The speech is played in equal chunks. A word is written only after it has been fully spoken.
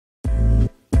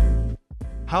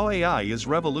How AI is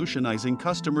revolutionizing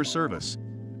customer service.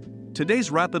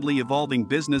 Today's rapidly evolving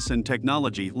business and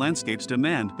technology landscapes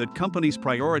demand that companies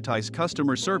prioritize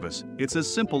customer service. It's as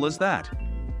simple as that.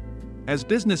 As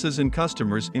businesses and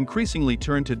customers increasingly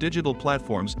turn to digital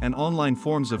platforms and online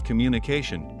forms of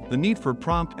communication, the need for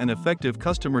prompt and effective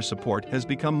customer support has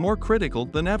become more critical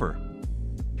than ever.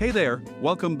 Hey there,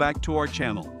 welcome back to our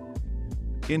channel.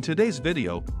 In today's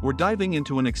video, we're diving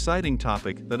into an exciting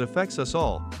topic that affects us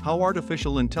all: how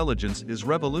artificial intelligence is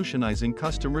revolutionizing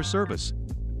customer service.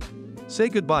 Say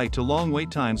goodbye to long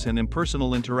wait times and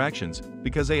impersonal interactions,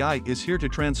 because AI is here to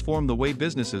transform the way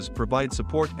businesses provide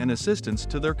support and assistance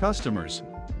to their customers.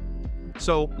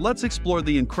 So, let's explore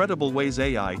the incredible ways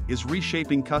AI is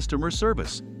reshaping customer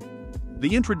service.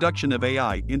 The introduction of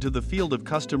AI into the field of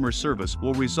customer service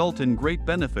will result in great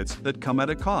benefits that come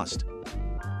at a cost.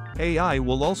 AI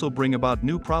will also bring about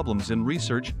new problems in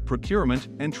research, procurement,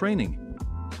 and training.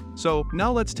 So,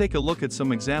 now let's take a look at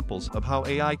some examples of how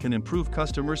AI can improve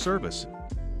customer service.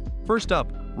 First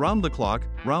up, round-the-clock,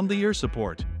 round-the-year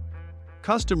support.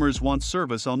 Customers want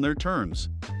service on their terms.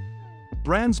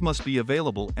 Brands must be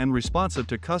available and responsive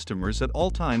to customers at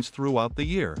all times throughout the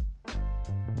year.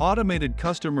 Automated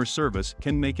customer service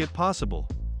can make it possible.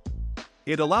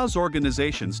 It allows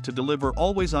organizations to deliver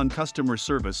always-on customer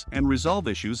service and resolve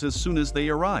issues as soon as they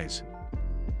arise.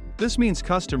 This means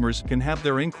customers can have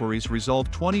their inquiries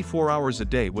resolved 24 hours a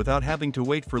day without having to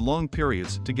wait for long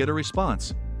periods to get a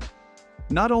response.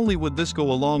 Not only would this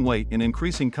go a long way in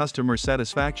increasing customer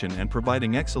satisfaction and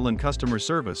providing excellent customer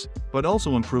service, but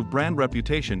also improve brand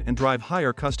reputation and drive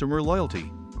higher customer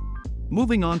loyalty.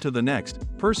 Moving on to the next,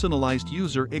 personalized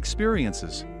user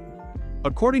experiences.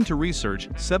 According to research,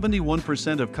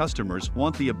 71% of customers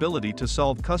want the ability to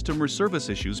solve customer service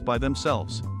issues by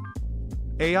themselves.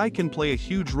 AI can play a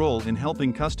huge role in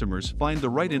helping customers find the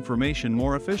right information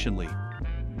more efficiently.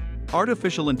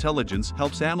 Artificial intelligence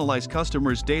helps analyze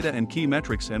customers' data and key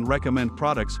metrics and recommend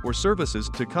products or services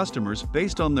to customers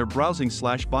based on their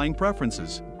browsing/buying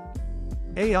preferences.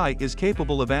 AI is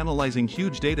capable of analyzing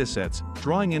huge data sets,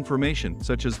 drawing information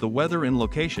such as the weather and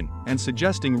location, and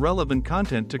suggesting relevant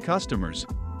content to customers.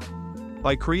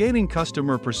 By creating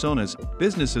customer personas,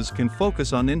 businesses can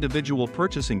focus on individual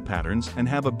purchasing patterns and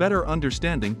have a better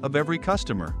understanding of every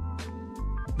customer.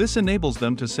 This enables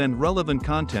them to send relevant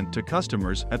content to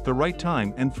customers at the right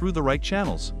time and through the right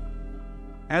channels.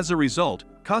 As a result,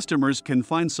 customers can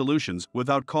find solutions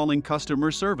without calling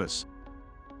customer service.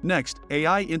 Next,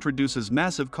 AI introduces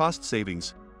massive cost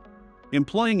savings.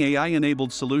 Employing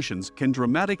AI-enabled solutions can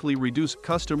dramatically reduce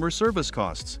customer service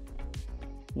costs.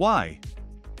 Why?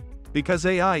 Because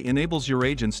AI enables your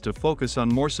agents to focus on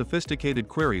more sophisticated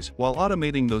queries while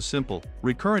automating those simple,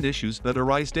 recurrent issues that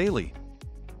arise daily.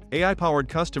 AI-powered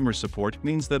customer support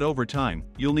means that over time,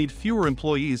 you'll need fewer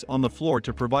employees on the floor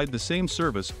to provide the same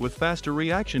service with faster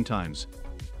reaction times.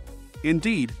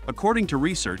 Indeed, according to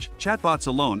research, chatbots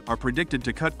alone are predicted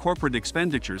to cut corporate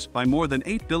expenditures by more than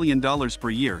 $8 billion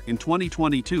per year in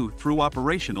 2022 through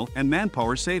operational and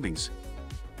manpower savings.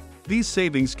 These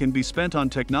savings can be spent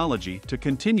on technology to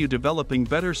continue developing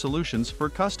better solutions for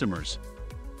customers.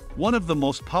 One of the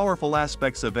most powerful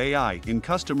aspects of AI in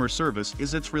customer service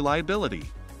is its reliability.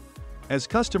 As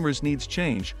customers' needs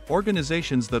change,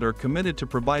 organizations that are committed to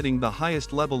providing the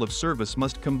highest level of service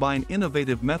must combine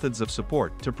innovative methods of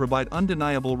support to provide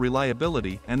undeniable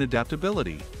reliability and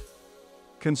adaptability.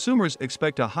 Consumers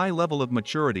expect a high level of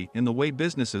maturity in the way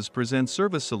businesses present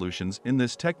service solutions in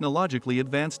this technologically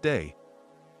advanced day.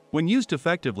 When used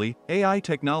effectively, AI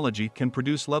technology can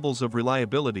produce levels of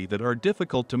reliability that are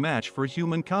difficult to match for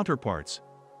human counterparts.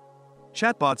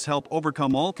 Chatbots help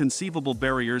overcome all conceivable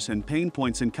barriers and pain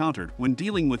points encountered when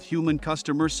dealing with human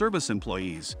customer service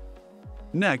employees.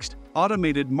 Next,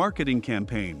 automated marketing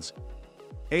campaigns.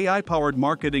 AI-powered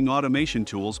marketing automation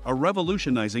tools are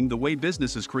revolutionizing the way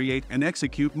businesses create and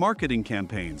execute marketing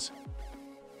campaigns.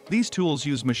 These tools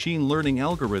use machine learning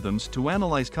algorithms to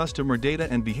analyze customer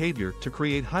data and behavior to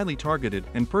create highly targeted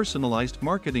and personalized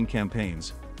marketing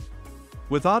campaigns.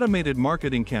 With automated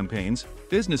marketing campaigns,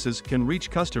 businesses can reach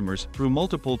customers through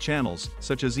multiple channels,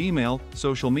 such as email,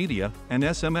 social media, and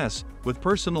SMS, with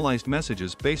personalized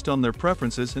messages based on their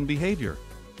preferences and behavior.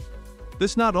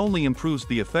 This not only improves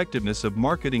the effectiveness of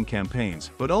marketing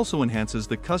campaigns but also enhances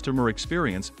the customer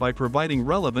experience by providing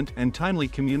relevant and timely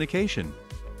communication.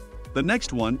 The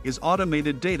next one is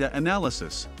automated data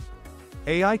analysis.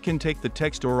 AI can take the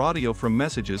text or audio from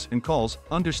messages and calls,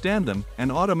 understand them,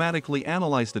 and automatically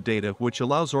analyze the data, which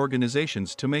allows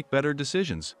organizations to make better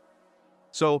decisions.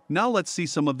 So, now let's see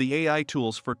some of the AI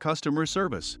tools for customer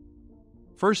service.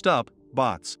 First up,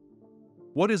 bots.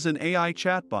 What is an AI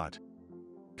chatbot?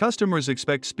 Customers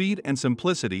expect speed and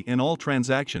simplicity in all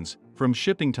transactions, from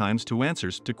shipping times to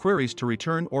answers to queries to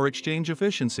return or exchange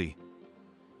efficiency.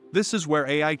 This is where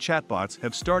AI chatbots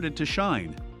have started to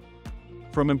shine.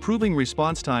 From improving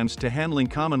response times to handling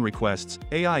common requests,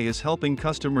 AI is helping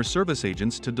customer service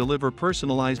agents to deliver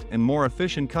personalized and more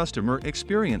efficient customer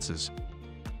experiences.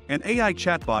 An AI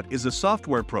chatbot is a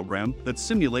software program that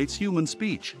simulates human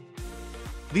speech.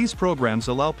 These programs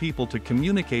allow people to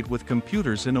communicate with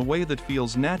computers in a way that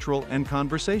feels natural and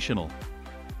conversational.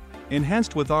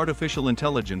 Enhanced with artificial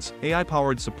intelligence,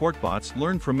 AI-powered support bots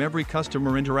learn from every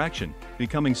customer interaction,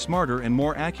 becoming smarter and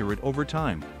more accurate over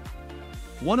time.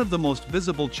 One of the most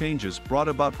visible changes brought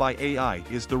about by AI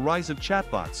is the rise of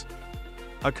chatbots.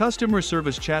 A customer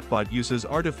service chatbot uses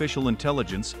artificial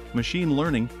intelligence, machine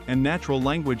learning, and natural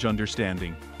language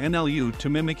understanding (NLU) to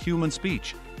mimic human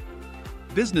speech.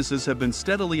 Businesses have been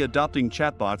steadily adopting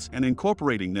chatbots and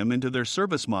incorporating them into their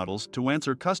service models to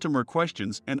answer customer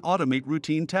questions and automate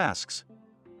routine tasks.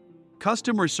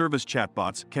 Customer service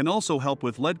chatbots can also help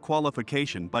with lead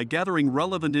qualification by gathering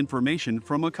relevant information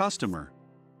from a customer.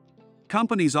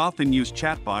 Companies often use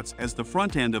chatbots as the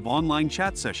front end of online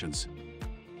chat sessions.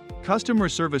 Customer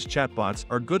service chatbots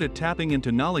are good at tapping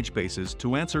into knowledge bases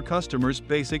to answer customers'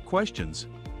 basic questions.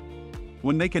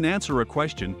 When they can answer a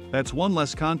question, that's one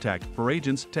less contact for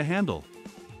agents to handle.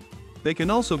 They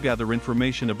can also gather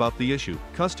information about the issue,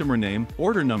 customer name,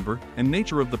 order number, and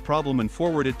nature of the problem and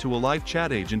forward it to a live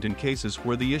chat agent in cases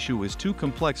where the issue is too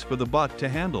complex for the bot to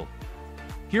handle.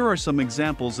 Here are some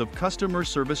examples of customer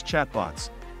service chatbots.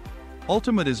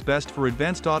 Ultimate is best for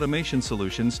advanced automation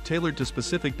solutions tailored to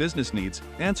specific business needs.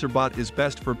 AnswerBot is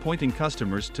best for pointing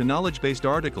customers to knowledge-based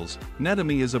articles.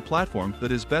 Netami is a platform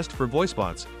that is best for voice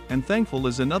bots, and Thankful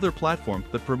is another platform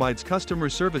that provides customer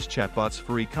service chatbots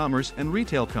for e-commerce and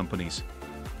retail companies.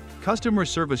 Customer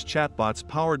service chatbots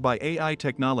powered by AI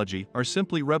technology are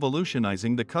simply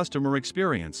revolutionizing the customer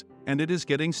experience, and it is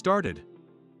getting started.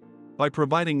 By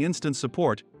providing instant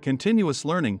support, continuous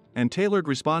learning, and tailored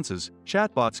responses,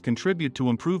 chatbots contribute to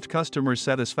improved customer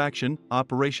satisfaction,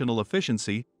 operational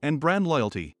efficiency, and brand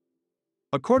loyalty.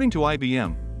 According to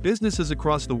IBM, businesses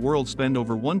across the world spend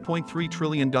over $1.3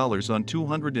 trillion on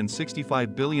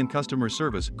 265 billion customer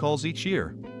service calls each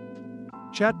year.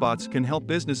 Chatbots can help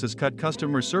businesses cut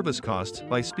customer service costs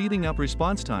by speeding up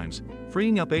response times,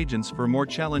 freeing up agents for more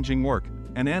challenging work,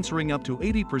 and answering up to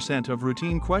 80% of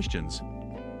routine questions.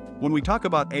 When we talk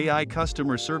about AI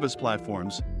customer service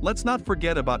platforms, let's not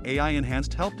forget about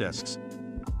AI-enhanced help desks.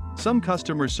 Some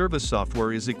customer service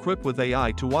software is equipped with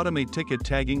AI to automate ticket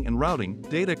tagging and routing,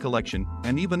 data collection,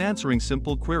 and even answering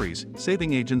simple queries,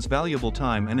 saving agents valuable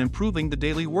time and improving the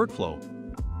daily workflow.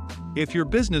 If your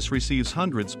business receives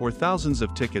hundreds or thousands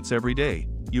of tickets every day,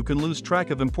 you can lose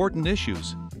track of important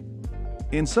issues.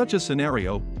 In such a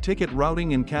scenario, ticket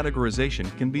routing and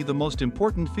categorization can be the most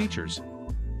important features.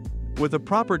 With a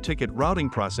proper ticket routing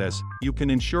process, you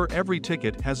can ensure every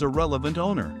ticket has a relevant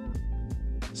owner.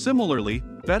 Similarly,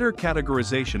 better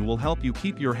categorization will help you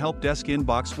keep your help desk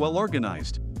inbox well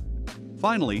organized.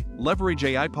 Finally, leverage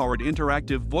AI-powered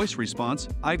interactive voice response,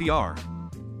 IVR.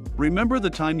 Remember the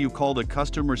time you called a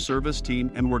customer service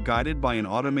team and were guided by an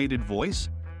automated voice?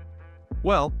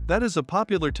 Well, that is a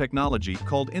popular technology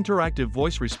called interactive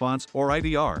voice response or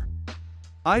IVR.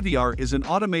 IVR is an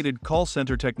automated call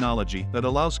center technology that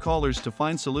allows callers to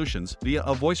find solutions via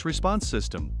a voice response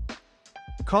system.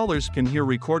 Callers can hear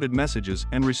recorded messages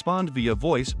and respond via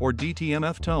voice or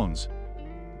DTMF tones.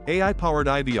 AI-powered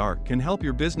IVR can help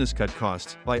your business cut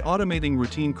costs by automating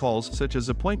routine calls such as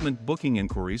appointment booking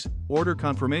inquiries, order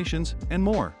confirmations, and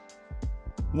more.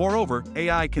 Moreover,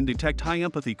 AI can detect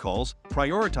high-empathy calls,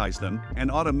 prioritize them, and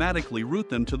automatically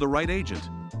route them to the right agent.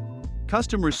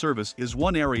 Customer service is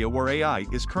one area where AI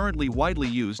is currently widely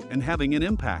used and having an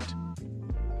impact.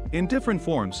 In different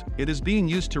forms, it is being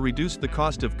used to reduce the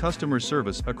cost of customer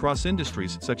service across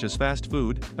industries such as fast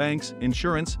food, banks,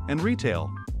 insurance, and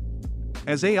retail.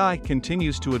 As AI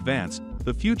continues to advance,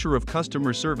 the future of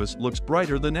customer service looks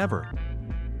brighter than ever.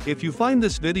 If you find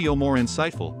this video more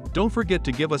insightful, don't forget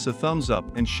to give us a thumbs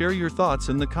up and share your thoughts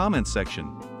in the comments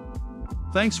section.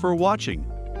 Thanks for watching.